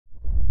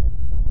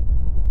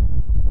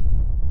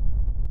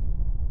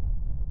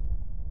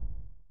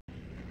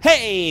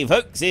Hey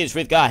folks, it's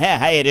Frithgar here,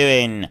 how you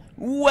doing?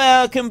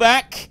 Welcome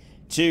back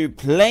to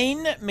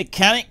Plane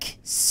Mechanic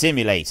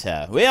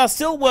Simulator. We are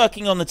still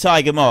working on the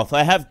Tiger Moth.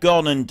 I have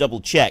gone and double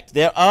checked.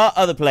 There are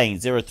other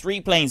planes. There are 3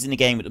 planes in the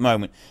game at the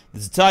moment.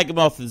 There's a Tiger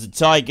Moth, there's a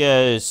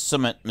Tiger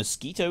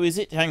Mosquito, is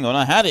it? Hang on,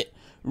 I had it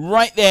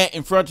right there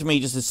in front of me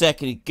just a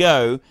second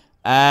ago.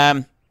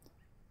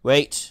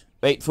 Wait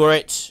for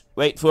it.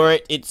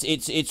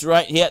 It's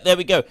right here. There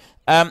we go.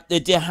 The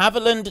de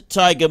Havilland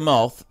Tiger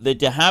Moth, the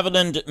de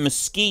Havilland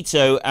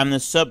Mosquito, and the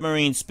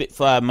Submarine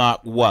Spitfire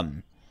Mark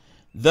 1.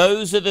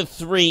 Those are the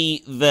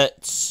 3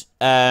 that,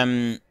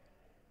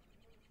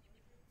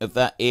 of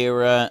that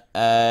era.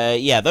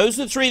 Yeah, those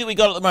are the 3 that we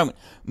got at the moment.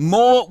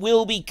 More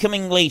will be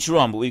coming later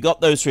on, but we've got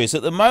those 3. So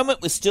at the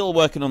moment, we're still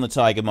working on the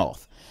Tiger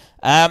Moth.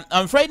 I'm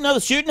afraid another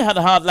student had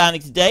a hard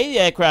landing today. The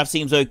aircraft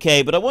seems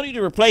okay, but I want you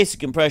to replace the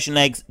compression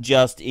legs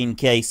just in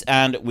case.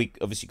 And we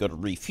obviously got to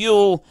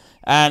refuel,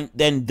 and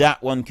then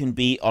that one can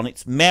be on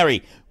its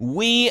merry.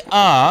 We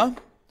are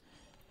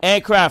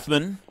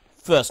aircraftman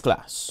first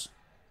class.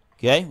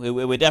 Okay,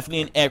 we're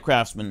definitely an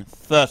aircraftsman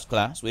first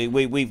class.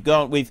 We've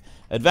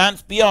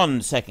advanced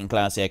beyond second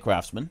class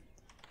aircraftsman.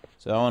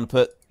 So I want to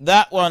put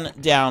that one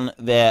down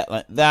there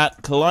like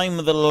that. Climb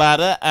the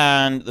ladder,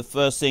 and the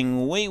first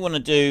thing we want to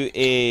do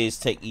is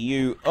take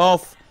you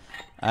off.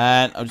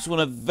 And I just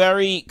want to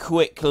very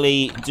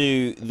quickly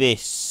do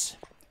this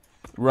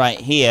right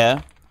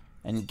here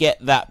and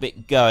get that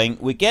bit going.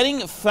 We're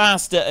getting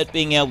faster at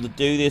being able to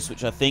do this,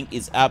 which I think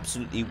is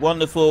absolutely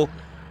wonderful.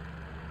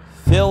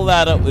 Fill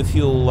that up with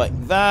fuel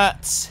like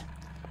that.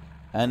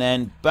 And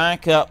then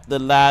back up the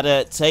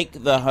ladder,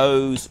 take the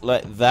hose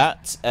like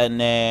that, and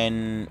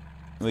then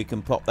we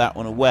can pop that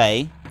one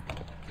away.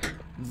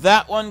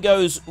 That one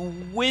goes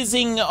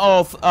whizzing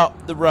off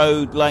up the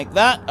road like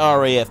that.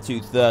 RAF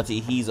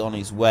 230, he's on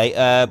his way.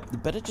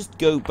 Better just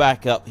go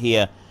back up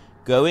here.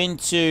 Go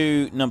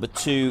into number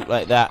 2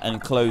 like that and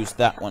close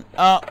that one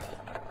up.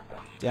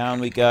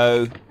 Down we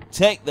go.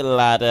 Take the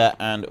ladder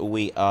and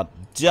we are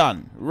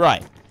done.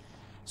 Right.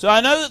 So I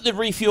know that the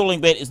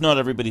refueling bit is not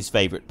everybody's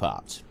favorite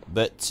part.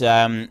 But, you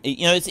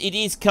know, it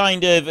is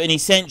kind of an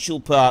essential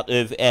part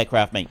of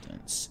aircraft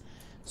maintenance.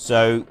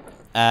 So,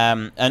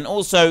 and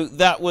also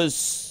that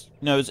was,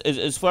 you know,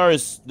 as far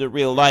as the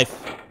real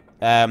life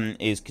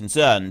is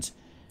concerned,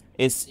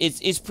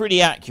 it's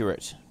pretty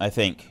accurate, I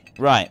think.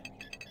 Right.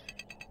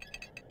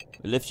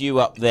 We lift you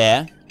up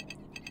there.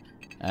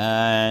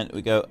 And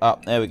we go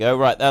up. There we go.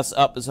 Right, that's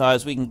up as high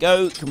as we can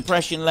go.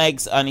 Compression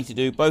legs. I need to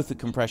do both the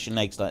compression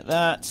legs like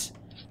that.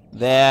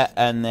 There,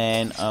 and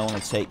then I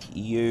want to take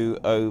you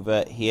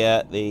over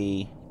here.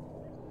 There,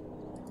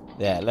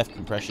 left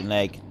compression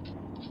leg.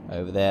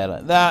 Over there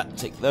like that.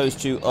 Take those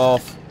 2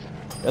 off.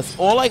 That's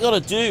all I gotta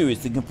do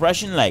is the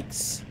compression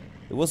legs.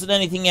 There wasn't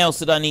anything else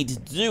that I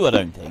needed to do, I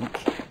don't think.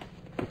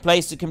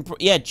 Replace the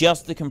yeah,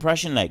 just the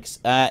compression legs.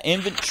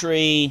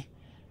 Inventory,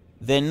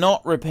 they're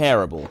not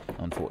repairable,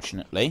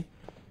 unfortunately.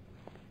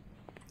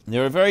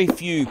 There are very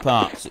few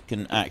parts that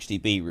can actually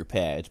be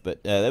repaired,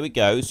 but there we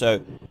go.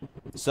 So,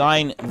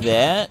 sign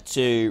there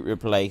to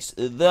replace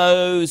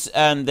those,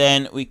 and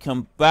then we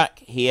come back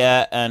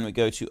here and we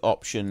go to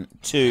option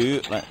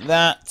 2 like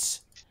that.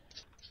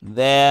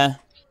 There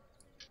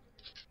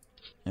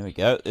we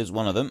go. There's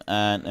one of them,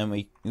 and then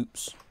we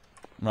oops.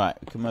 Right,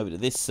 we come over to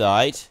this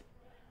side.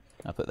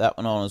 I'll put that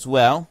one on as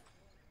well.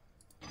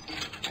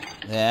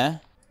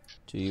 There.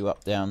 2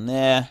 up down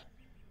there.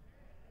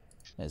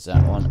 There's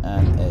that one,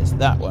 and there's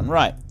that one.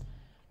 Right.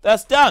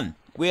 That's done.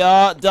 We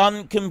are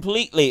done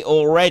completely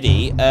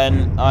already,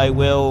 and I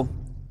will...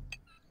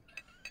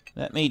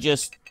 Let me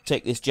just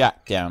take this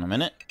jack down a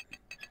minute.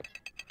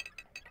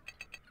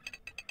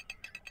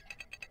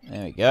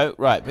 There we go.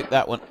 Right, pick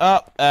that one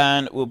up,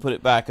 and we'll put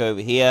it back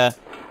over here,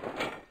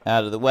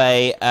 out of the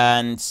way,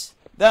 and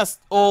that's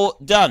all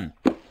done.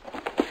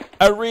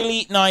 A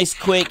really nice,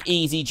 quick,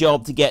 easy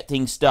job to get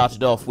things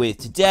started off with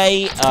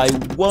today. I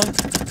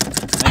won't...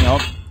 Hang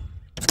on.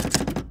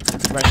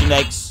 Compression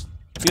legs.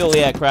 Fuel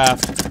the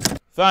aircraft.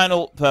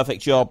 Final,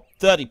 perfect job.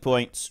 30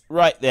 points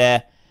right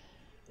there.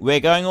 We're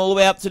going all the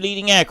way up to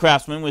leading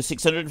aircraftsman with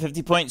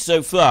 650 points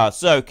so far.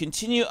 So,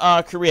 continue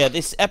our career.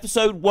 This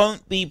episode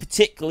won't be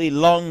particularly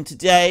long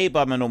today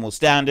by my normal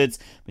standards.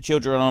 My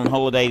children are on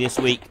holiday this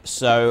week,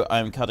 so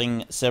I'm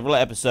cutting several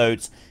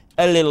episodes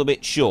a little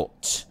bit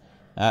short.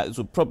 This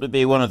will probably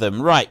be one of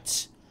them.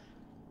 Right.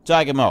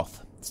 Tiger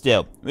Moth.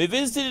 Still. We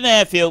visited an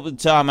airfield with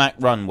tarmac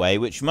runway,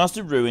 which must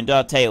have ruined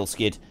our tail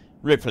skid.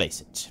 Replace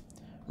it.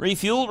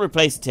 Refuel,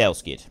 replace the tail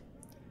skid.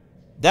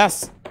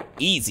 That's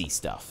easy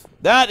stuff.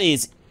 That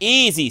is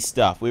easy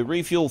stuff. We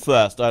refuel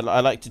first. I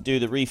like to do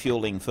the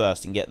refueling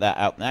first and get that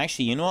out. And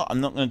actually, you know what?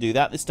 I'm not going to do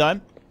that this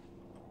time.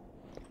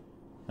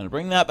 I'm going to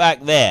bring that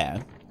back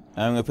there.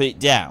 I'm going to put it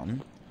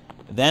down.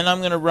 Then I'm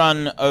going to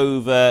run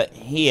over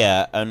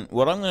here. And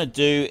what I'm going to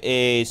do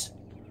is...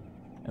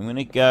 I'm going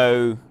to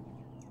go...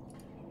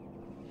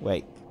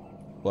 Wait.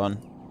 1.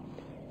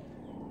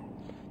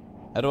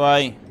 How do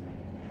I...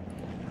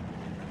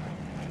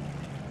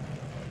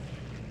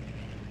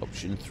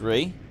 Option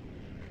 3.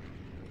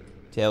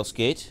 Tail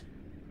skid.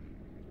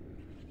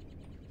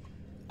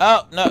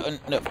 Oh, no,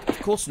 no,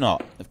 of course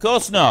not. Of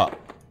course not.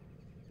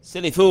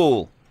 Silly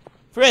fool.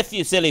 Frith,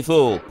 you silly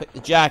fool. Pick the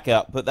jack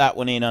up, put that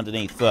one in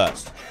underneath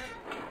first.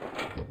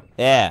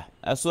 Yeah,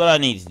 that's what I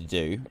needed to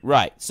do.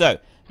 Right, so,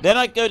 then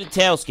I go to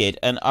tail skid,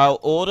 and I'll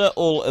order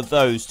all of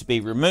those to be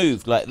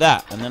removed like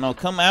that. And then I'll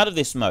come out of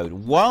this mode.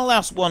 While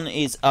that one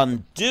is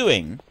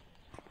undoing,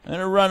 I'm going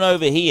to run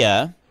over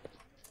here,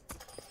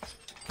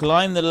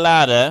 climb the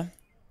ladder,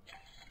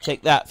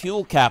 take that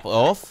fuel cap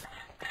off,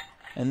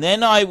 and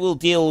then I will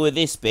deal with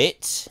this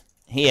bit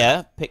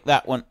here. Pick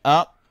that one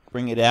up,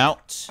 bring it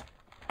out,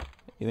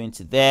 go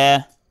into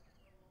there,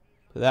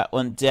 put that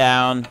one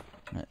down,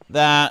 like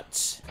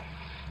that.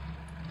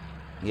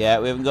 Yeah,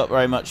 we haven't got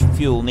very much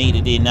fuel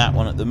needed in that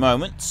one at the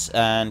moment,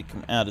 and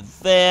come out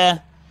of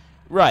there.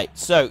 Right,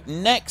 so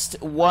next,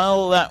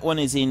 while that one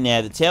is in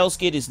there, the tail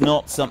skid is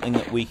not something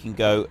that we can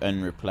go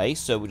and replace,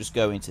 so we'll just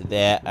go into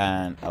there,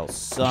 and I'll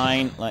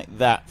sign like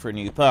that for a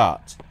new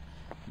part.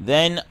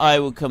 Then I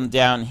will come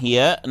down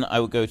here, and I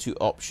will go to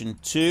option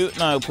 2,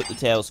 and I will put the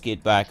tail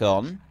skid back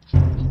on.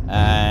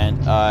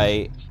 And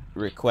I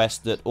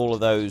request that all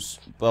of those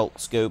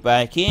bolts go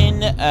back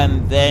in,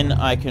 and then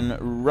I can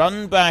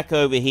run back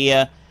over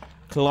here,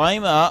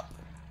 climb up,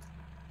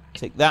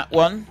 take that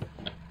one,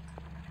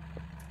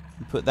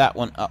 and put that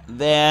one up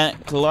there,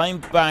 climb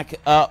back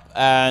up,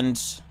 and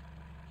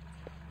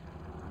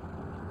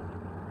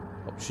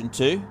option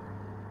 2.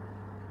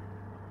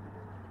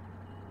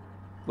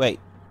 Wait.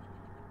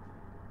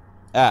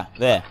 Ah,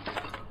 there.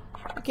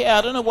 Okay,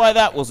 I don't know why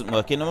that wasn't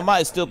working. I might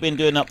have still been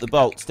doing up the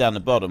bolts down the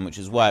bottom, which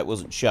is why it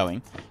wasn't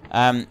showing.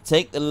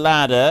 Take the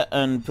ladder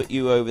and put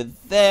you over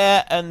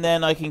there, and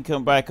then I can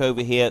come back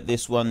over here.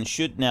 This one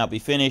should now be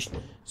finished,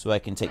 so I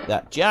can take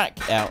that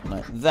jack out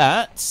like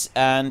that,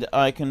 and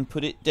I can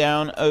put it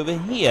down over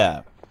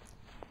here.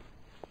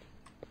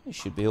 It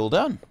should be all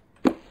done.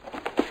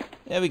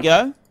 There we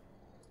go.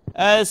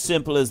 As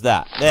simple as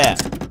that. There.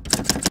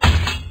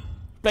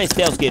 Place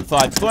tail skid,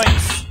 5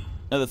 points.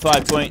 Another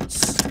 5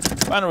 points.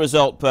 Final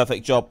result,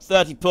 perfect job,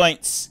 30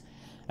 points.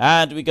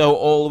 And we go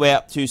all the way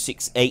up to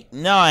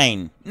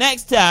 689.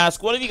 Next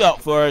task, what have you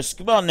got for us?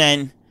 Come on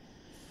then.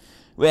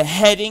 We're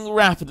heading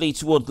rapidly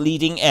toward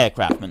leading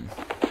aircraftman.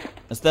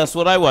 That's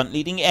what I want,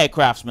 leading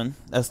aircraftsman.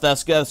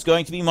 That's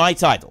going to be my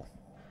title.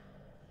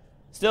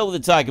 Still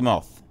with the Tiger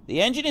Moth.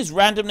 The engine is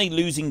randomly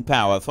losing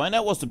power. Find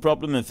out what's the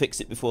problem and fix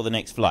it before the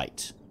next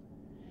flight.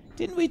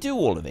 Didn't we do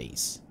all of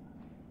these?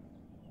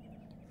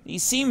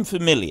 These seem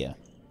familiar.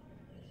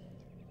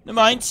 Never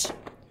mind.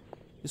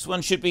 This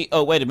one should be...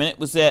 Oh, wait a minute.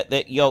 Was there...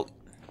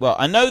 Well,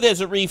 I know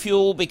there's a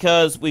refuel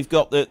because we've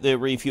got the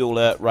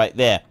refueler right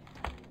there.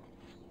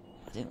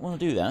 I didn't want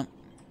to do that.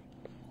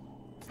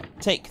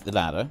 Take the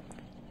ladder.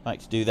 I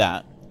like to do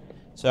that.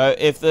 So,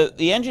 if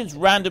the engine's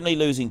randomly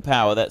losing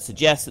power, that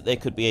suggests that there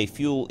could be a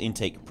fuel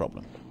intake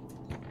problem.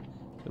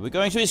 So we're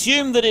going to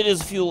assume that it is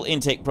a fuel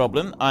intake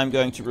problem. I'm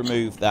going to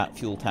remove that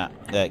fuel cap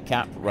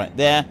right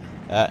there.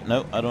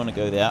 No, I don't want to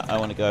go there. I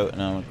want to go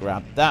and I want to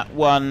grab that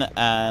one.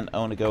 And I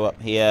want to go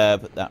up here,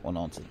 put that one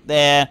onto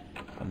there.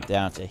 Come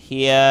down to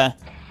here.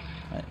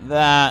 Like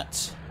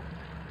that.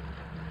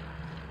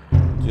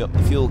 Do up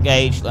the fuel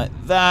gauge like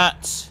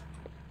that.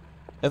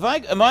 Am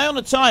I on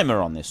a timer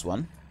on this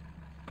one?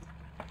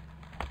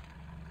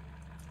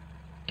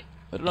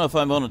 I don't know if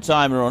I'm on a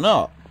timer or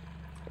not.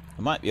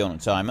 I might be on a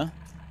timer.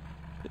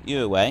 Put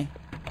you away.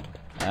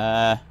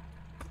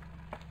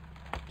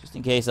 Just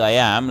in case I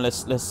am,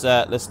 let's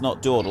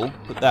not dawdle.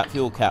 Put that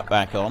fuel cap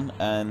back on,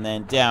 and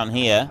then down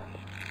here,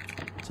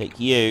 take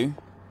you.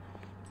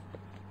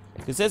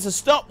 Because there's a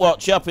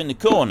stopwatch up in the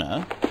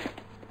corner.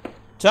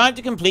 Time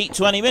to complete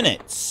 20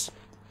 minutes.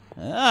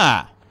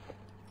 Ah.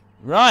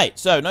 Right,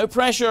 so no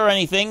pressure or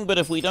anything, but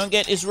if we don't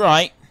get this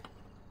right,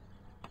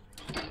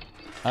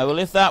 I will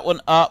lift that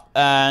one up,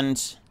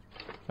 and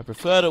I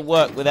prefer to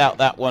work without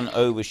that one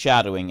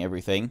overshadowing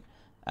everything.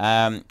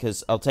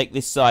 Because I'll take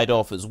this side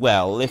off as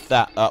well. Lift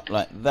that up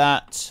like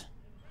that.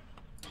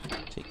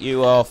 Take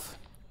you off.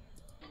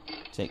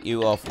 Take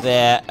you off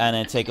there, and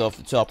then take off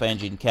the top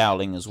engine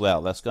cowling as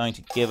well. That's going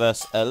to give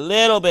us a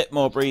little bit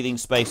more breathing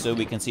space so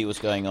we can see what's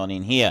going on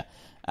in here.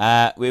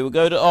 We will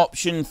go to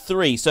option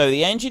 3. So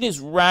the engine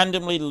is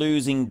randomly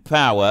losing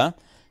power.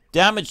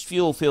 Damaged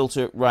fuel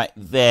filter right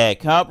there.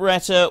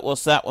 Carburetor,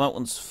 what's that one? That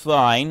one's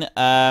fine.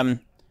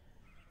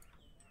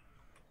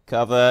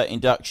 Cover,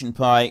 induction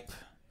pipe,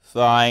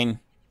 fine.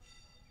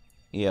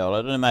 Yeah, well,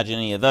 I don't imagine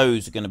any of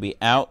those are going to be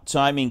out.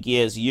 Timing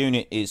gears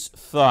unit is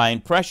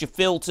fine. Pressure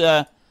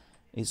filter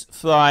is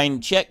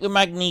fine. Check the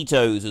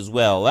magnetos as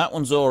well. That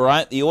one's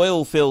alright. The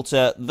oil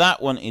filter,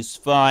 that one is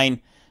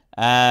fine.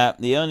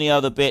 The only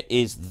other bit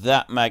is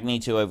that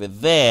magneto over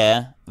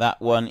there.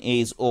 That one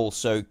is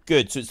also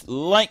good. So it's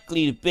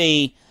likely to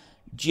be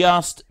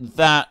just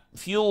that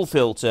fuel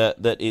filter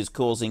that is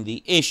causing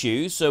the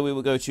issue. So we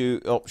will go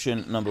to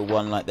option number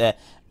 1 like there.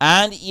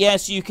 And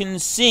yes, you can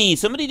see,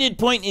 somebody did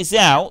point this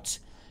out.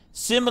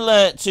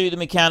 Similar to the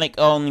mechanic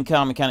on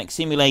Car Mechanic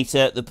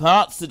Simulator, the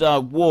parts that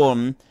are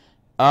worn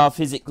are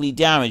physically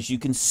damaged. You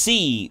can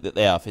see that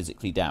they are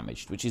physically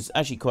damaged, which is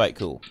actually quite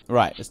cool.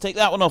 Right, let's take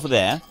that one off of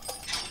there.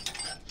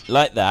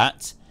 Like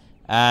that.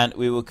 And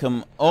we will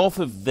come off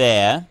of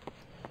there.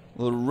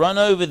 We'll run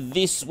over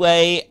this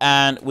way,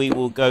 and we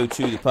will go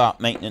to the part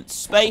maintenance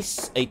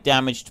space. A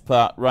damaged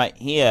part right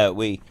here.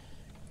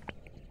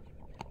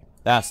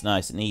 That's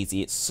nice and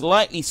easy. It's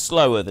slightly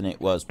slower than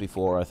it was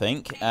before, I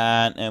think.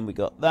 And then we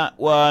got that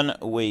one.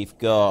 We've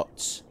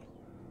got...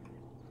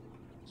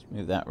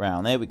 Move that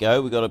round. There we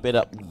go. We got a bit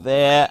up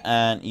there,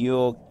 and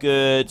you're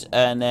good.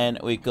 And then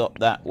we got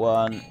that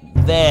one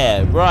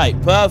there.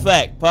 Right,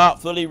 perfect.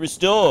 Part fully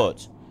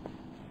restored.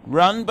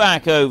 Run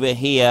back over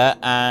here,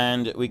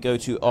 and we go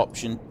to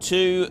option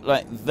 2,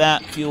 like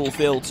that. Fuel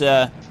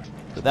filter.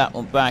 Put that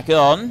one back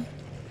on.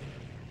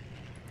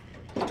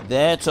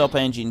 There, top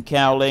engine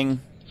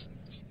cowling.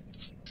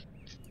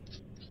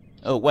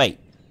 Oh, wait.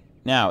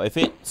 Now, if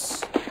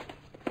it's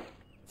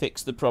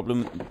fixed the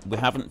problem, we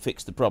haven't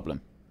fixed the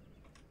problem.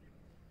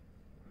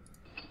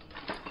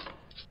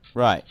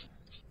 Right.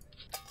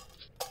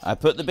 I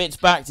put the bits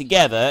back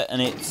together,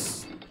 and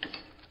it's...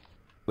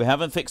 We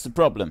haven't fixed the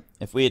problem.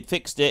 If we had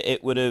fixed it,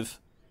 it would have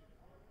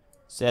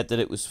said that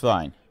it was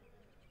fine.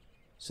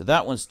 So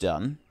that one's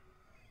done.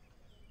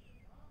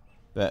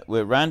 But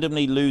we're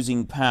randomly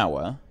losing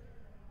power.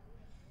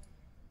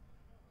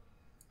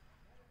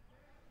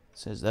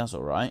 Says that's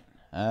alright.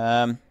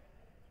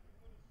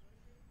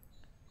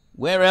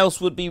 Where else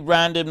would be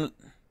random...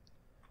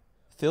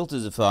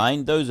 Filters are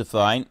fine. Those are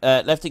fine.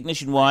 Left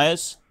ignition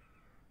wires.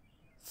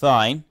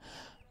 Fine.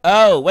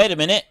 Oh, wait a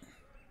minute.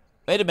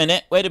 Wait a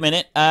minute.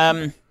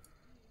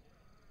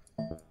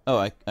 Oh,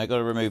 I got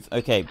to remove...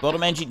 Okay,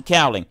 bottom engine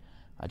cowling.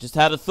 I just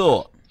had a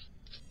thought.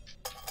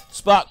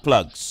 Spark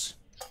plugs.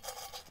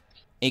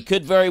 It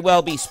could very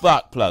well be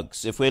spark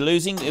plugs. If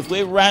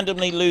we're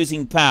randomly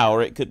losing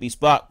power, it could be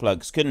spark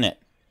plugs, couldn't it?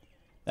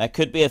 That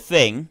could be a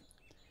thing.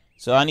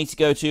 So I need to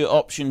go to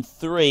option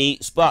 3,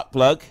 spark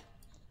plug.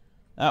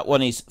 That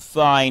one is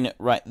fine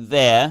right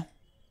there.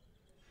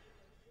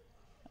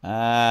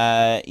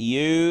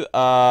 You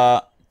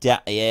are...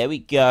 There we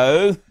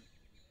go.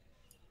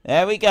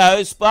 There we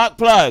go. Spark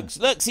plugs.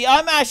 Look, see,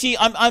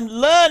 I'm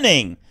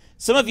learning.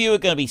 Some of you are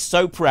going to be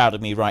so proud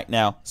of me right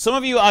now. Some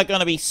of you are going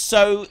to be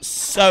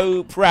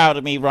so proud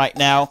of me right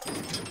now.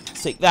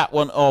 Let's take that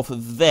one off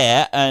of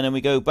there. And then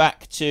we go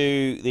back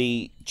to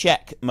the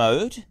check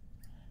mode.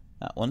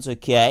 That one's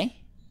okay.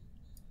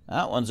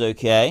 That one's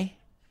okay.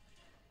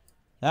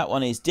 That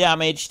one is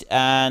damaged.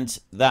 And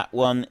that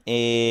one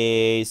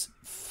is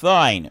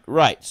fine.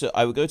 Right, so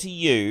I will go to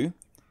you.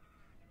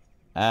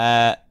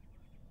 I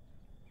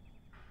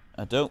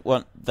don't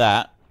want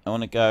that. I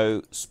want to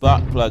go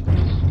spark plug.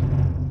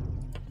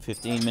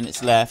 15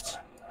 minutes left.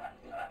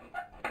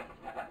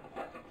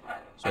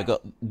 So I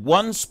got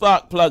one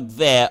spark plug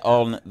there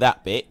on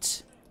that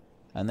bit.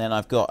 And then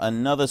I've got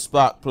another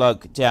spark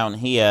plug down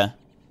here.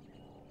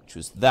 Which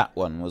was that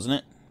one, wasn't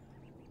it?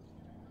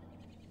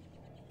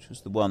 Which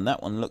was the one.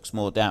 That one looks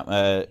more down.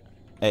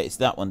 It's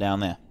that one down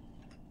there.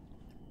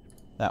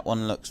 That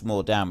one looks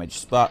more damaged.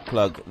 Spark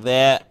plug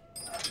there.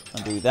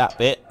 Undo that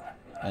bit.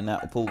 And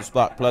that will pull the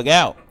spark plug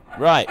out.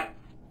 Right.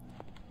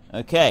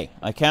 Okay.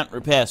 I can't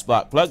repair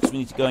spark plugs. We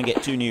need to go and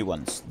get 2 new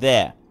ones.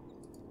 There.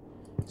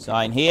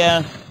 Sign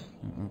here.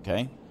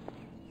 Okay.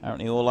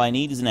 Apparently all I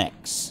need is an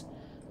X.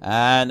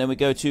 And then we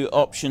go to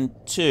option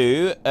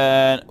 2.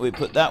 And we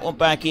put that one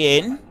back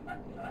in.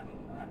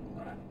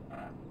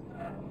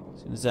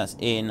 As soon as that's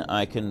in,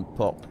 I can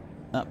pop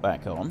that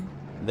back on.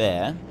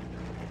 There.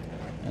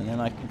 And then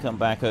I can come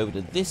back over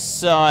to this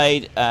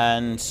side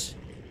and...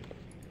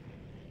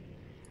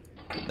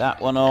 put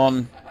that one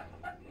on.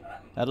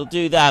 That'll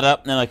do that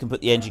up, and then I can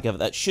put the engine cover.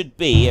 That should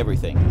be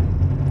everything.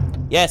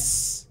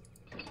 Yes!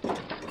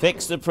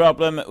 Fix the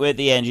problem with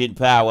the engine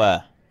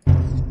power.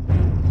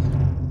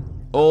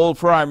 All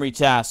primary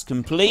tasks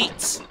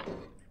complete.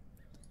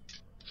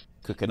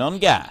 Cooking on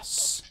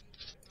gas.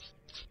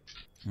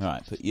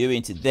 Right, put you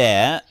into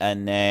there,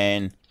 and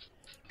then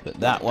put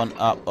that one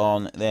up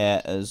on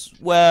there as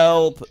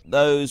well. Put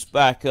those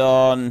back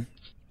on.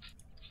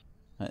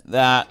 Like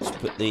that.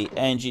 Put the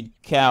engine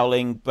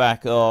cowling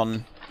back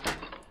on.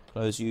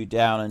 Close you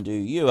down and do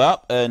you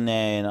up. And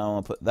then I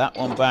want to put that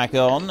one back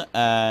on.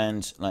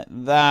 And like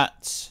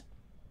that.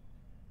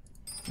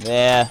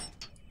 There.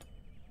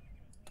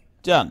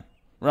 Done.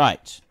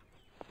 Right.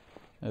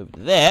 Over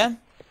there.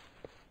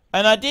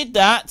 And I did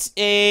that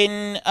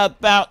in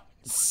about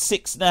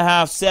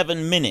 6.5,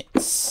 7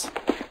 minutes.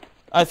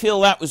 I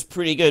feel that was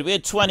pretty good. We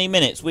had 20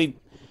 minutes. We've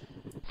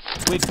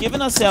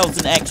given ourselves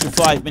an extra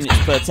 5 minutes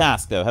per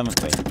task, though,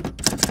 haven't we?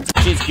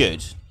 Which is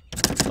good.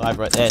 5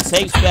 right there.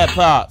 Save spare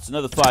parts.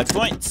 Another 5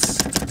 points.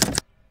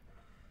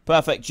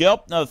 Perfect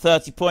job. Another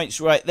 30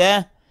 points right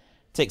there.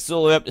 Takes us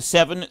all the way up to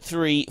 7,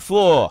 3,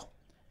 4.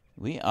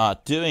 We are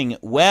doing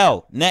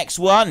well. Next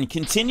one.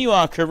 Continue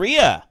our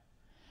career.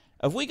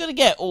 Have we got to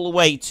get all the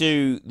way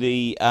to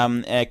the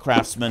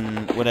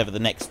aircraftsman, whatever the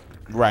next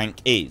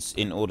rank is,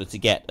 in order to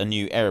get a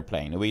new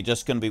aeroplane? Are we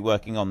just going to be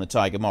working on the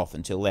Tiger Moth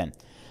until then?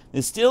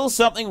 There's still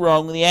something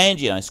wrong with the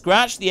engine. I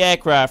scratched the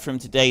aircraft from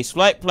today's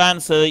flight plan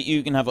so that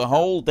you can have a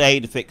whole day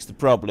to fix the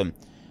problem.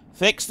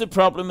 Fix the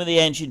problem with the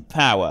engine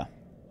power.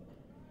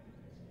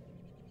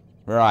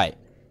 Right.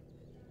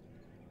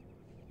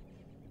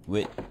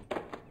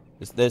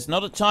 There's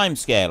not a time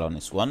scale on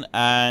this one,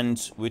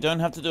 and we don't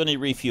have to do any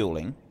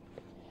refueling.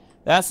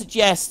 That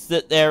suggests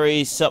that there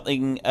is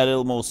something a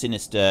little more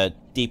sinister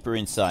deeper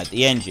inside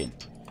the engine.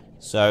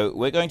 So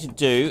we're going to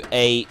do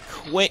a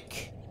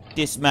quick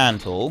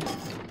dismantle.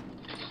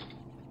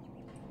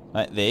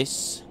 Like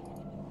this.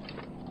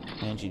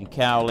 Engine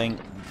cowling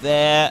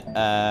there.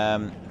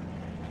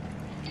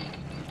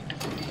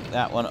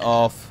 That one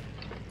off.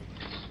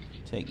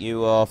 Take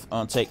you off.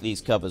 I'll take these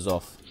covers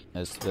off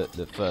as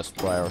the first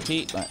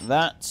priority. Like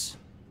that.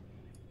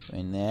 Go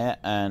in there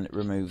and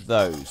remove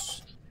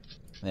those.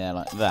 There,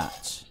 like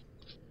that.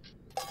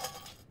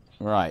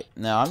 Right.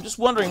 Now, I'm just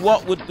wondering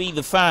what would be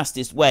the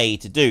fastest way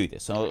to do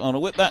this. I'm going to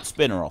whip that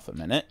spinner off a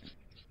minute.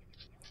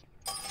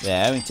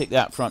 There, we can take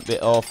that front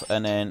bit off,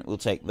 and then we'll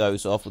take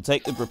those off. We'll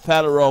take the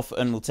propeller off,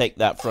 and we'll take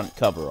that front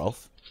cover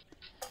off.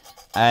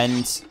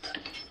 And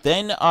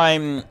then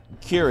I'm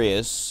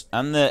curious,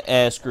 and the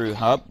air screw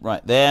hub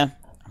right there.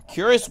 I'm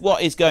curious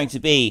what is going to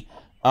be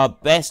our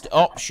best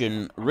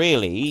option,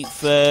 really,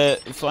 for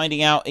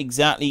finding out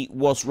exactly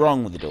what's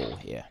wrong with the door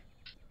here.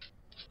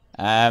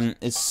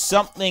 There's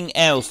something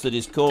else that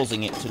is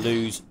causing it to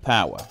lose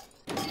power.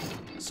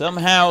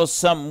 Somehow,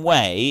 some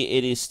way,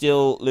 it is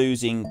still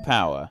losing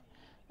power.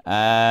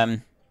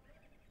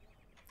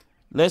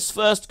 Let's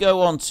first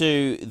go on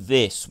to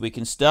this. We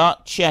can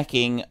start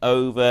checking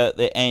over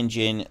the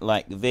engine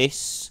like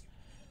this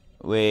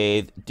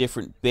with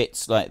different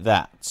bits like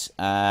that.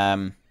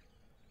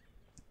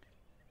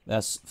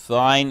 That's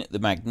fine. The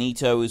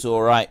magneto is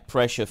alright.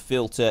 Pressure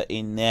filter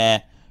in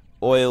there.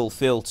 Oil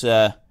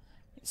filter.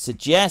 It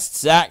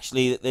suggests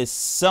actually that there's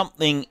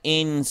something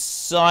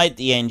inside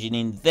the engine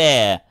in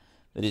there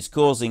that is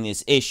causing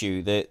this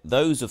issue.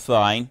 Those are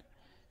fine.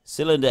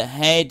 Cylinder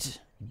head,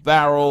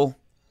 barrel,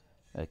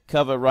 a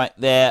cover right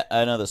there,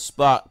 another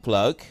spark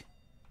plug.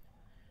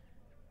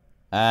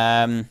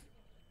 Yeah,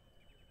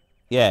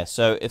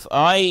 so if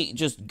I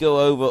just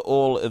go over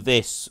all of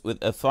this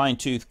with a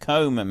fine-tooth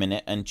comb a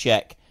minute and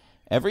check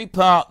every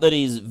part that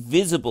is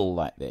visible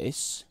like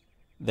this,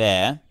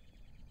 there,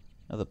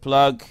 another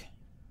plug,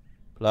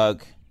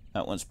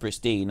 that one's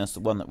pristine, that's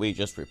the one that we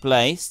just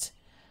replaced.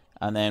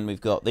 And then we've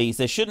got these.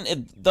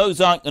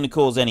 Those aren't going to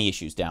cause any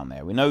issues down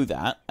there. We know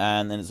that.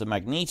 And then there's a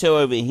magneto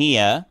over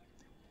here.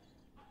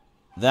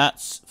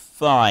 That's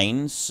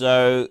fine.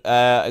 So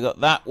I got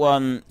that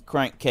one.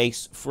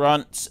 Crankcase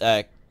front.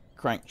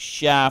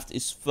 Crankshaft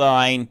is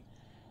fine.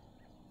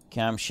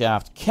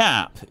 Camshaft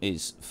cap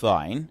is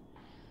fine.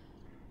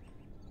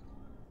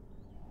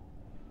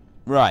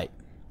 Right.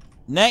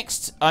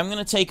 Next, I'm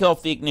going to take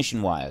off the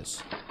ignition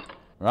wires.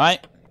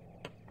 Right?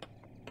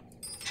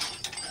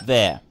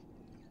 There.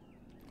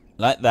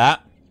 Like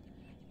that.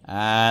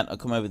 And I'll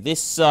come over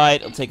this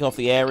side. I'll take off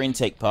the air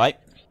intake pipe.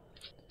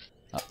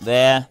 Up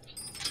there.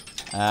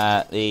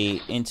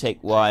 The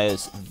intake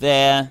wires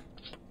there.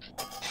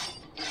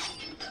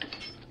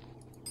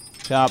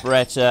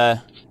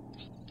 Carburetor.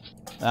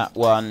 That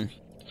one.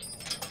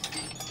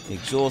 The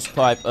exhaust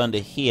pipe under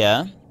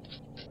here.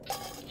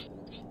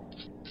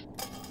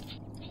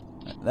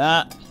 Like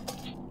that.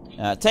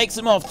 It takes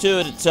them off two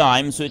at a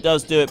time, so it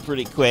does do it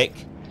pretty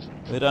quick.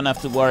 We don't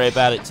have to worry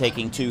about it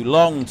taking too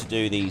long to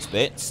do these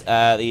bits.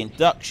 The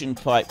induction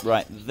pipe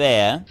right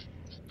there.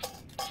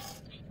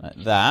 Like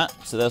that.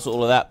 So that's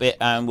all of that bit.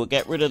 And we'll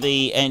get rid of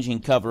the engine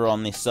cover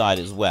on this side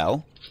as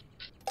well.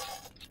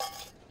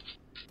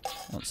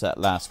 Once that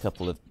last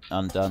couple of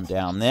undone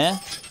down there.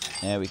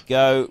 There we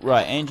go.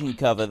 Right, engine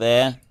cover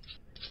there.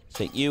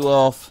 Take you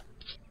off.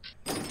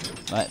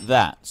 Like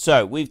that.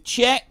 So we've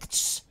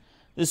checked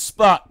the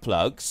spark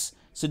plugs.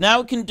 So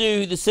now we can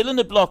do the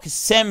cylinder block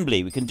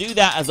assembly. We can do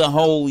that as a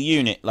whole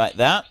unit like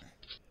that.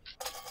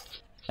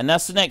 And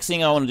that's the next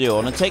thing I want to do. I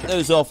want to take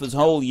those off as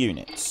whole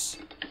units.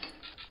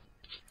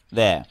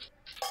 There.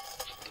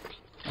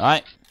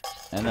 Alright.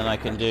 And then I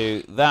can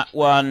do that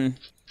one.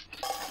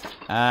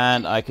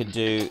 And I can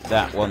do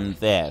that one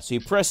there. So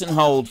you press and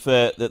hold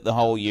for the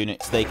whole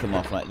units. They come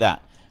off like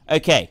that.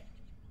 Okay.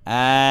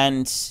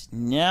 And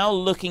now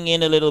looking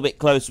in a little bit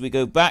closer, we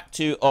go back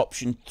to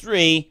option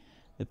 3.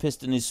 The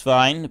piston is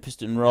fine, the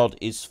piston rod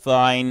is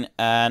fine,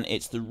 and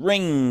it's the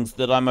rings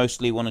that I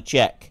mostly want to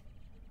check.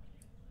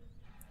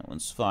 That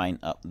one's fine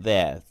up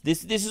there.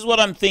 This is what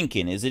I'm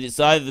thinking, is that it's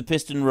either the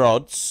piston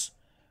rods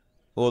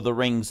or the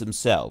rings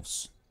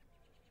themselves.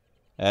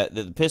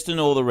 The piston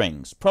or the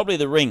rings. Probably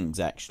the rings,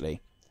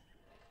 actually.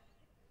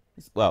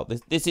 Well,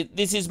 this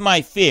is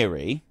my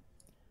theory.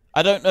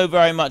 I don't know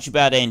very much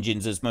about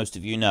engines, as most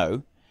of you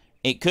know.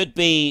 It could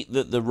be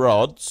that the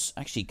rods...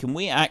 Actually, can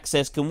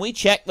we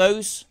check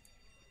those?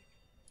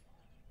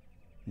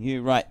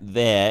 You right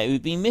there. It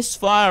would be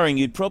misfiring.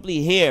 You'd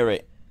probably hear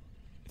it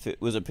if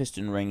it was a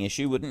piston ring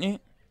issue, wouldn't you?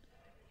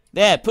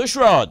 There, push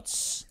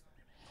rods.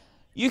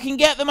 You can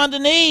get them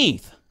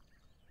underneath.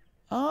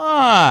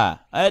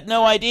 Ah, I had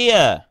no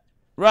idea.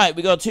 Right,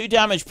 we got 2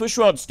 damaged push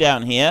rods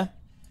down here.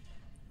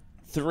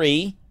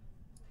 3.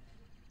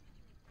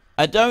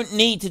 I don't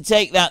need to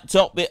take that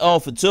top bit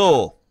off at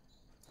all.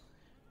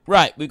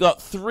 Right, we've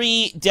got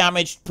 3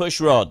 damaged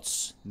push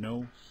rods.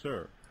 No,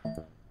 sir.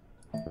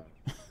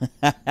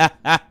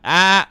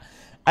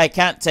 I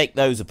can't take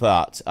those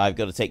apart. I've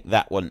got to take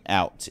that one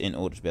out in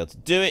order to be able to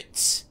do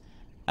it.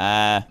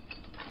 I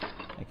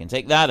can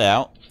take that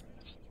out.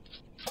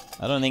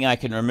 I don't think I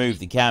can remove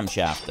the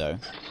camshaft, though.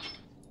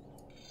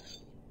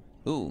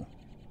 Ooh.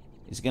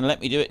 Is it going to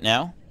let me do it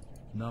now?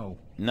 No.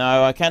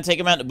 No, I can't take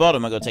them out the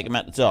bottom. I've got to take them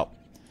out the top.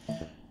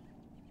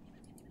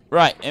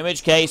 Right, in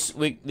which case,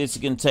 we're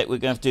going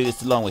to have to do this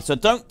the long way. So I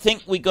don't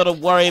think we've got to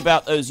worry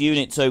about those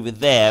units over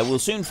there. We'll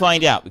soon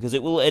find out, because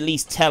it will at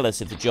least tell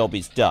us if the job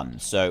is done.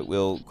 So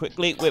we'll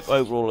quickly whip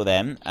over all of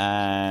them,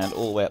 and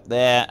all the way up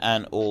there,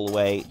 and all the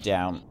way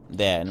down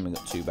there. And then we've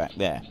got 2 back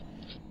there.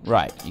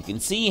 Right, you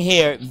can see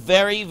here, it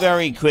very,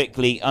 very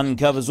quickly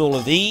uncovers all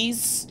of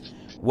these.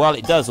 While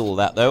it does all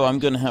that, though, I'm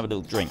going to have a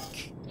little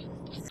drink.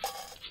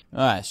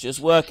 Alright, it's just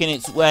working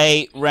its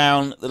way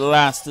round the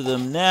last of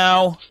them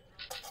now.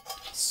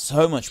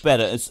 So much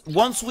better.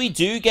 Once we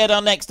do get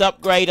our next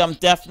upgrade, I'm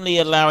definitely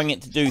allowing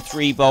it to do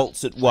 3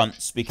 bolts at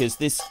once, because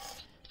this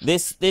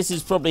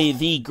is probably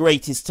the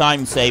greatest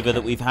time saver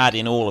that we've had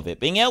in all of it.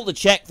 Being able to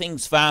check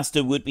things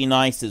faster would be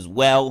nice as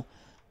well.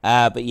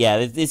 But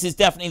yeah, this is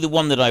definitely the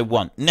one that I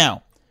want.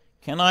 Now,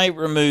 can I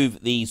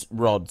remove these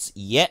rods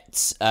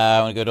yet?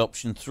 I want to go to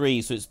option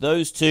 3, so it's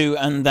those 2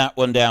 and that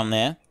one down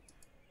there.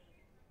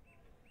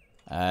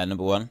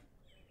 Number 1.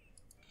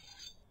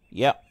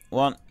 Yep,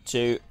 1,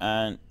 2,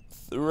 and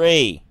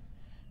 3.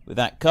 With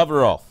that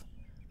cover off.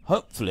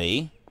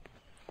 Hopefully,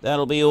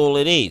 that'll be all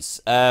it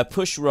is.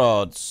 Push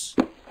rods.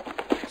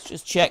 Let's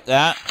just check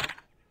that.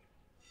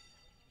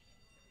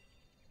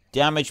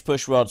 Damaged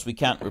push rods, we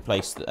can't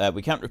replace.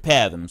 We can't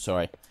repair them.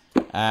 Sorry.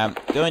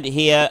 Go into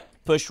here.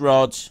 Push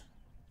rods.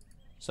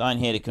 Sign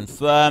here to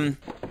confirm.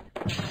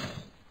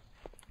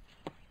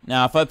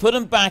 Now, if I put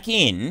them back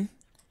in,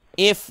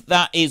 if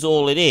that is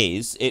all it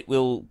is, it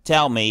will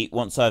tell me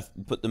once I've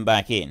put them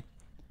back in.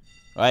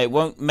 Right? It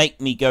won't make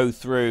me go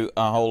through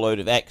a whole load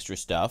of extra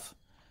stuff.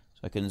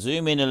 So I can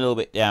zoom in a little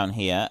bit down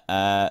here.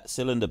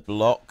 Cylinder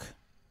block.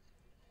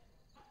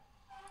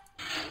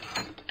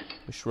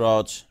 Push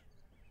rods.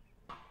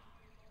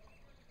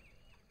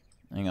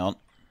 Hang on.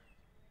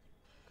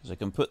 Because I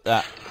can put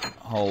that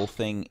whole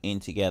thing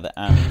in together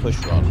and push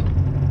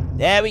rod.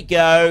 There we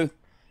go.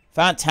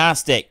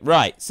 Fantastic.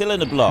 Right,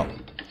 cylinder block.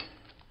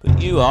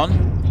 Put you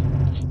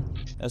on.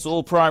 That's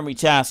all primary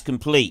tasks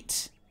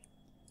complete.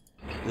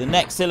 The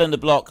next cylinder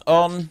block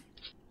on.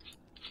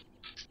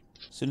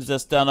 As soon as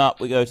that's done up,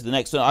 we go to the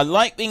next one. I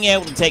like being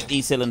able to take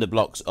these cylinder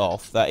blocks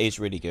off. That is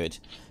really good.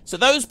 So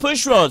those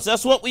push rods,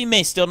 that's what we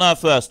missed on our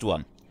first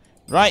one.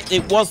 Right?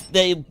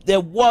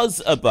 There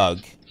was a bug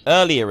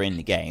earlier in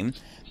the game,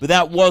 but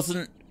that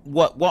wasn't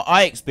what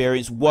I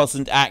experienced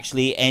wasn't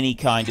actually any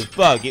kind of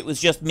bug. It was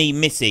just me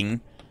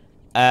missing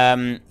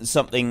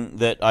something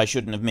that I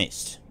shouldn't have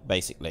missed,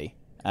 basically.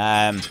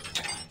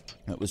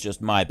 It was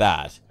just my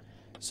bad.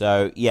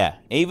 So yeah,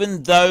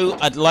 even though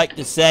I'd like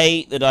to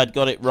say that I'd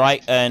got it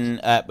right,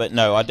 but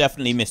no, I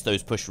definitely missed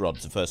those push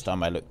rods the first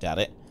time I looked at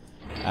it,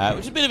 which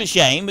is a bit of a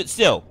shame, but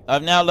still,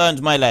 I've now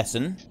learned my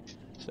lesson.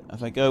 So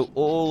if I go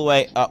all the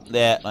way up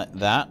there like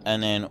that,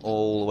 and then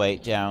all the way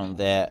down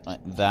there like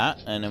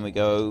that, and then we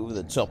go over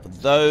the top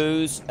of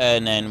those,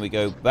 and then we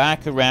go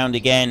back around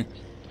again,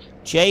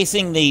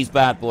 chasing these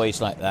bad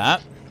boys like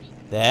that.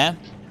 There.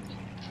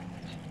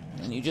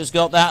 And you just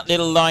got that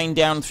little line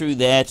down through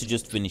there to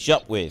just finish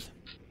up with.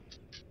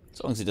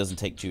 As long as it doesn't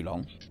take too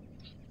long.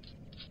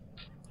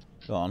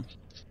 Go on.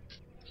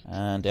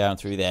 And down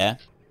through there.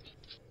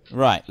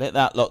 Right, let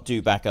that lot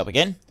do back up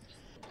again.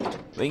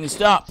 We can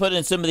start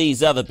putting some of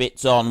these other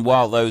bits on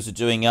while those are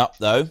doing up,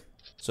 though.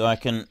 So I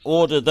can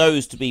order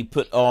those to be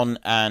put on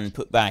and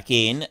put back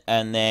in,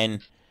 and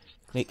then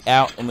click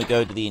out and we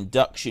go to the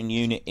induction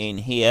unit in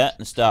here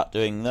and start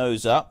doing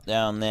those up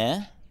down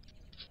there.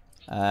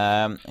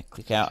 I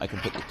click out, I can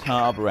put the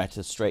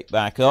carburetor straight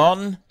back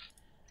on.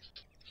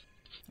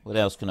 What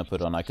else can I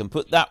put on? I can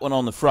put that one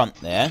on the front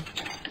there.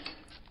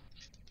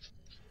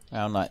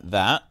 Around like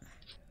that.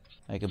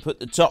 I can put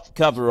the top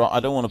cover on. I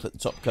don't want to put the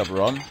top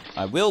cover on.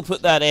 I will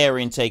put that air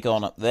intake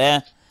on up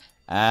there.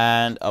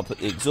 And I'll put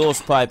the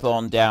exhaust pipe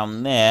on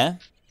down there.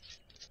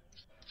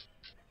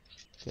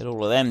 Get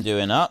all of them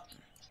doing up.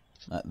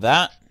 Like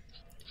that.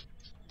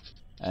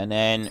 And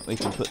then we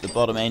can put the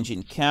bottom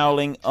engine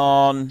cowling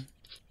on.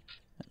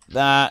 Like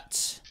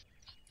that.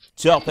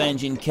 Top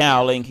engine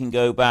cowling can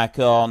go back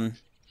on.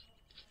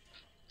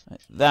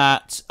 Like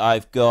that.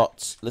 I've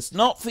got... Let's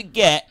not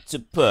forget to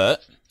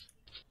put...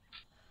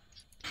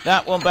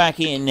 that one back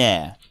in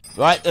there.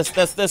 Right,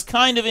 that's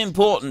kind of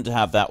important to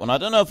have that one. I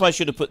don't know if I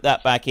should have put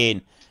that back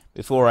in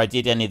before I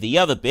did any of the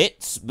other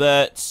bits,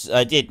 but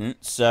I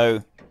didn't,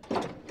 so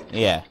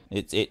yeah,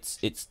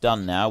 it's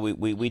done now.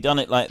 We done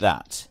it like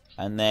that.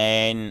 And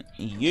then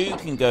you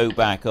can go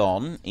back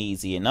on,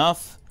 easy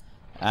enough.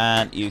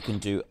 And you can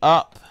do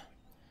up.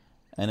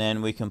 And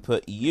then we can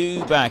put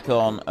you back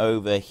on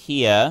over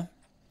here.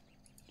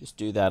 Just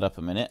do that up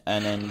a minute.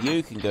 And then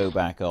you can go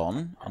back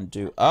on and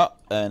do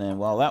up. And then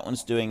while that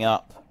one's doing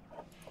up...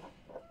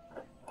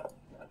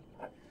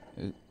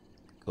 Ooh,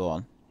 go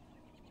on.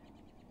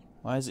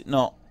 Why is it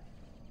not?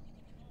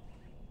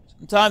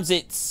 Sometimes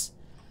it's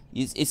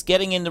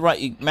getting in the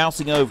right...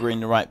 mousing over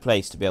in the right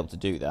place to be able to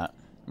do that.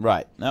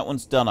 Right, that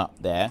one's done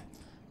up there.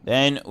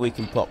 Then we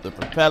can pop the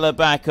propeller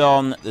back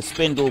on, the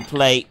spindle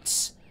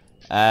plates,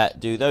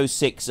 do those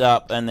 6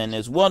 up, and then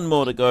there's one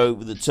more to go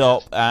over the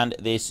top, and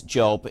this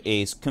job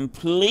is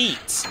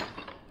complete.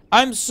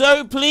 I'm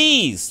so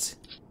pleased.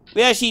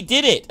 We actually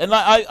did it, and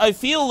I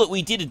feel that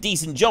we did a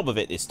decent job of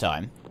it this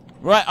time.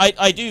 Right,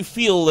 I do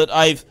feel that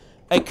I've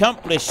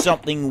accomplished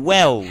something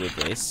well with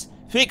this.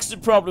 Fixed the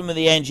problem of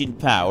the engine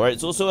power.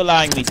 It's also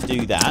allowing me to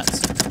do that.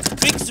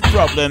 Fix the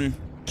problem.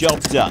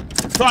 Job done.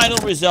 Final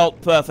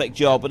result, perfect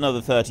job,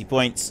 another 30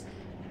 points.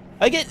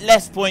 I get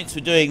less points for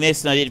doing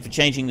this than I did for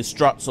changing the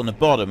struts on the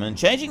bottom, and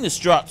changing the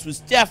struts was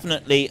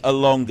definitely a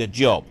longer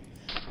job.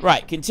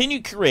 Right,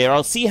 continue career.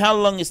 I'll see how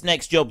long this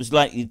next job is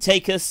likely to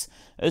take us,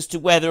 as to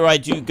whether I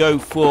do go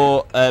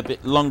for a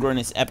bit longer in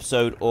this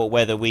episode, or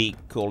whether we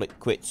call it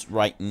quits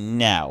right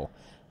now.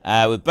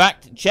 We're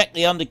back to check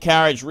the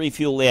undercarriage,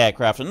 refuel the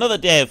aircraft. Another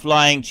day of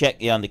flying, check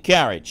the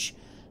undercarriage.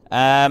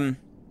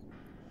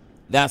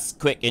 That's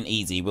quick and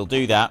easy. We'll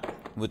do that.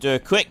 We'll do a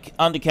quick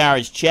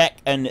undercarriage check,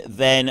 and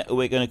then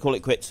we're going to call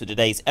it quits for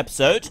today's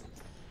episode.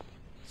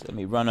 So let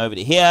me run over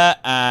to here,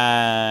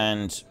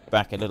 and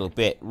back a little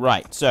bit.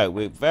 Right, so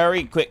we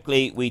very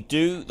quickly, we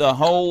do the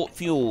whole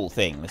fuel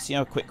thing. Let's see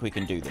how quick we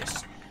can do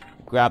this.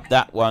 Grab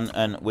that one,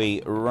 and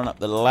we run up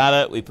the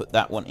ladder. We put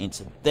that one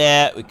into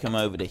there. We come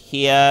over to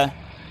here.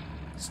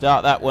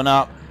 Start that one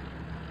up.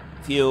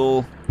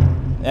 Fuel.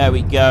 There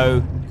we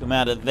go. Come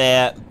out of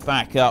there.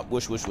 Back up.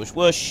 Whoosh, whoosh, whoosh,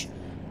 whoosh.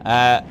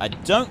 I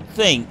don't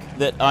think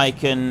that I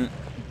can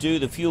do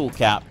the fuel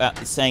cap at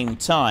the same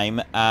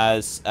time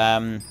as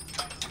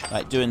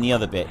like doing the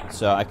other bit.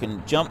 So I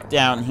can jump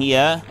down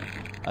here.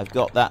 I've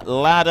got that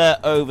ladder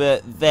over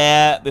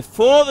there.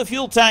 Before the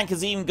fuel tank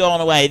has even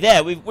gone away.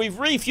 There, we've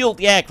refueled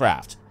the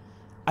aircraft.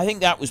 I think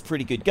that was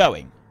pretty good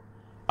going.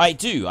 I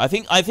do. I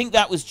think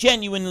that was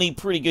genuinely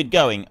pretty good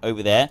going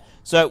over there.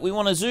 So we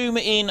want to zoom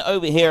in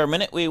over here a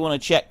minute. We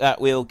want to check that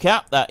wheel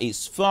cap. That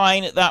is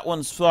fine. That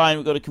one's fine.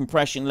 We've got a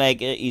compression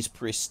leg. It is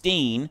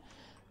pristine.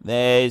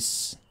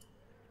 It's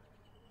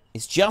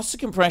just a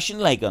compression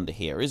leg under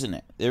here, isn't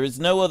it? There is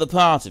no other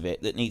part of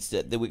it that needs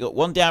to... We've got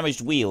one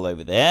damaged wheel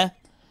over there.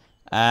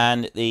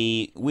 And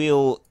the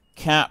wheel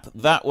cap,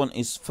 that one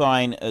is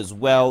fine as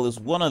well. There's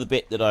one other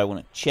bit that I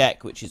want to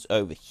check, which is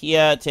over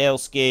here. Tail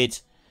skid.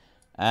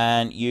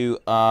 And you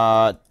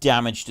are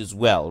damaged as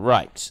well.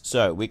 Right,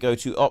 so we go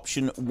to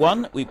option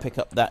 1. We pick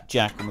up that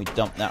jack and we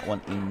dump that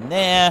one in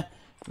there.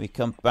 We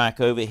come back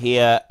over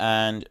here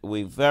and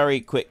we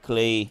very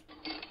quickly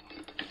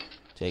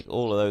take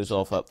all of those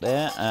off up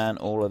there and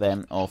all of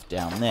them off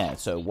down there.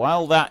 So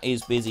while that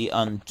is busy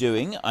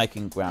undoing, I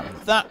can grab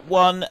that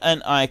one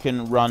and I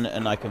can run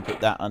and I can put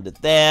that under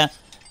there.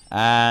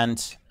 And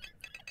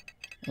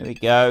there we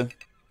go.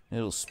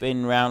 It'll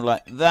spin round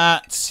like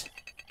that.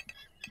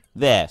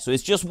 There, so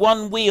it's just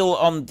one wheel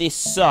on this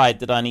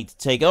side that I need to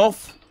take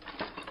off.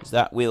 There's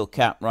that wheel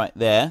cap right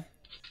there.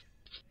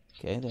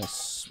 Okay, they're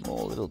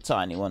small little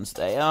tiny ones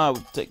they are.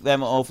 We'll take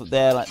them off of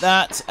there like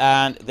that.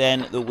 And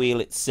then the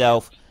wheel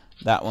itself,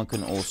 that one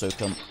can also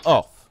come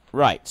off.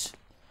 Right,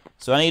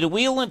 so I need a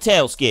wheel and a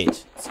tail skid.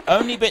 It's the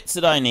only bits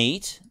that I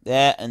need.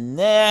 There and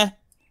there.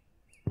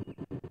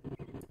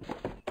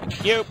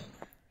 Thank you.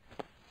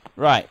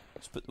 Right,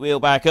 let's put the wheel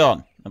back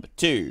on. Number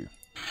 2.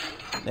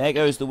 There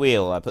goes the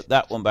wheel. I put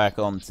that one back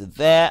onto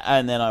there,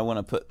 and then I want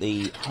to put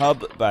the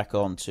hub back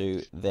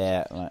onto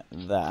there like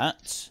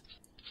that.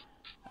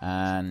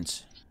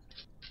 And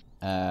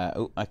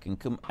oh, I can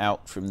come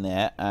out from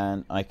there,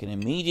 and I can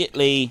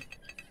immediately...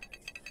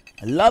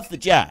 I love the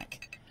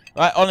jack.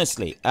 Right,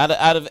 honestly, out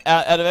of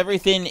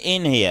everything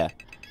in here,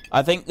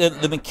 I think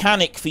that the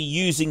mechanic for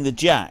using the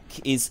jack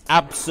is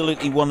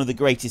absolutely one of the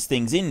greatest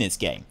things in this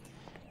game.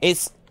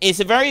 It's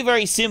a very,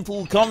 very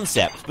simple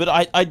concept, but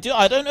I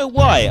don't know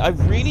why. I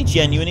really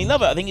genuinely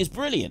love it. I think it's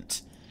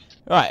brilliant.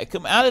 Right, I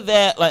come out of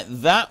there like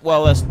that.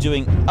 While that's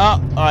doing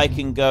up, I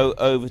can go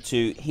over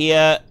to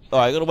here. Oh,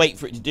 I got to wait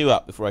for it to do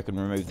up before I can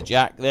remove the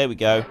jack. There we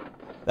go.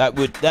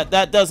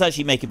 That does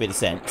actually make a bit of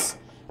sense.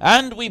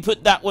 And we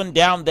put that one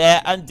down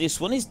there, and this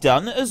one is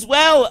done as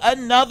well.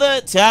 Another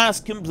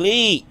task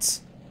complete.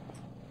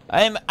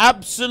 I am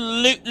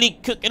absolutely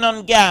cooking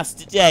on gas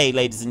today,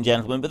 ladies and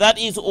gentlemen, but that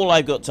is all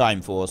I've got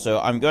time for, so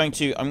I'm going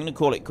to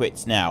call it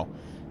quits now.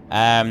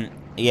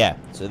 Yeah,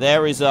 so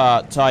there is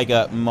our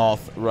Tiger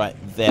Moth right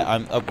there.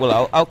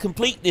 Well, I'll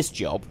complete this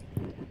job.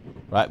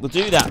 Right, we'll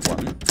do that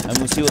one, and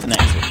we'll see what the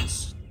next one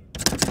is.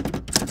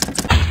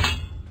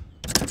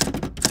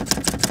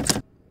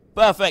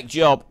 Perfect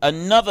job.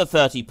 Another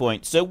 30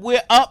 points. So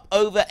we're up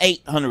over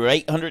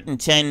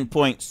 810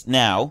 points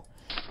now.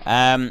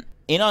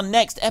 In our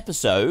next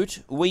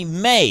episode, we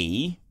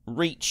may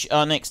reach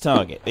our next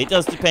target. It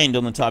does depend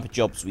on the type of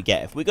jobs we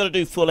get. If we've got to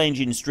do full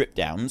engine strip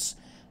downs,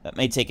 that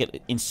may take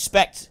it.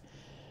 Inspect.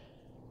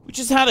 We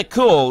just had a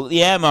call.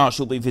 The air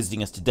marshal will be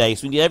visiting us today,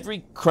 so we need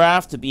every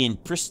craft to be in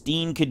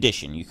pristine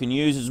condition. You can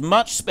use as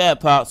much spare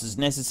parts as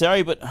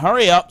necessary, but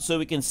hurry up so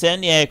we can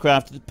send the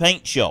aircraft to the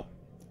paint shop.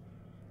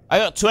 I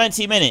got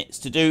 20 minutes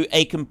to do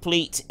a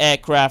complete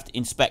aircraft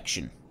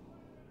inspection.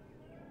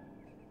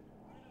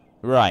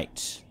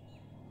 Right.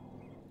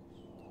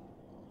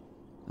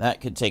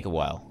 That could take a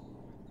while.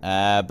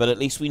 But at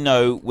least we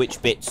know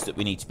which bits that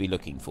we need to be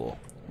looking for.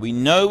 We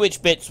know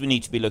which bits we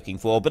need to be looking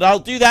for, but I'll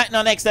do that in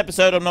our next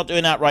episode. I'm not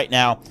doing that right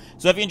now.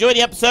 So if you enjoyed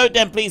the episode,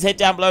 then please head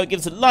down below and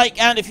give us a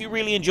like. And if you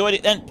really enjoyed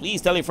it, then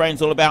please tell your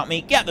friends all about me.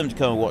 Get them to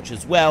come and watch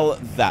as well.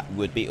 That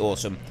would be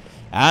awesome.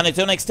 And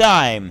until next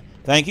time,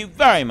 thank you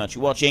very much for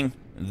watching.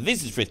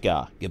 This is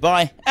Frithgar.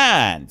 Goodbye,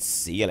 and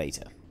see you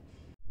later.